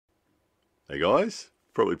Hey guys,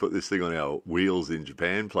 probably put this thing on our Wheels in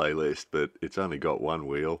Japan playlist, but it's only got one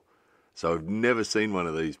wheel. So I've never seen one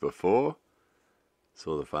of these before.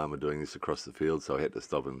 Saw the farmer doing this across the field, so I had to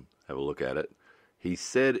stop and have a look at it. He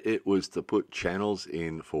said it was to put channels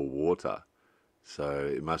in for water.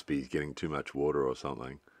 So it must be getting too much water or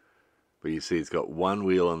something. But you see it's got one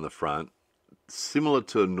wheel on the front, similar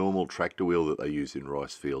to a normal tractor wheel that they use in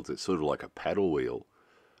rice fields. It's sort of like a paddle wheel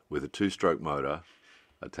with a two-stroke motor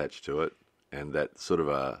attached to it, and that sort of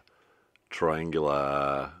a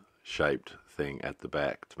triangular shaped thing at the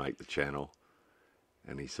back to make the channel.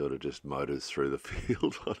 And he sort of just motors through the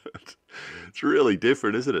field on it. It's really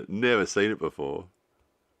different, isn't it? Never seen it before.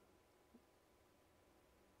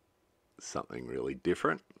 Something really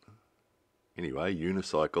different. Anyway,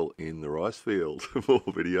 Unicycle in the rice field. More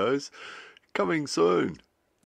videos coming soon.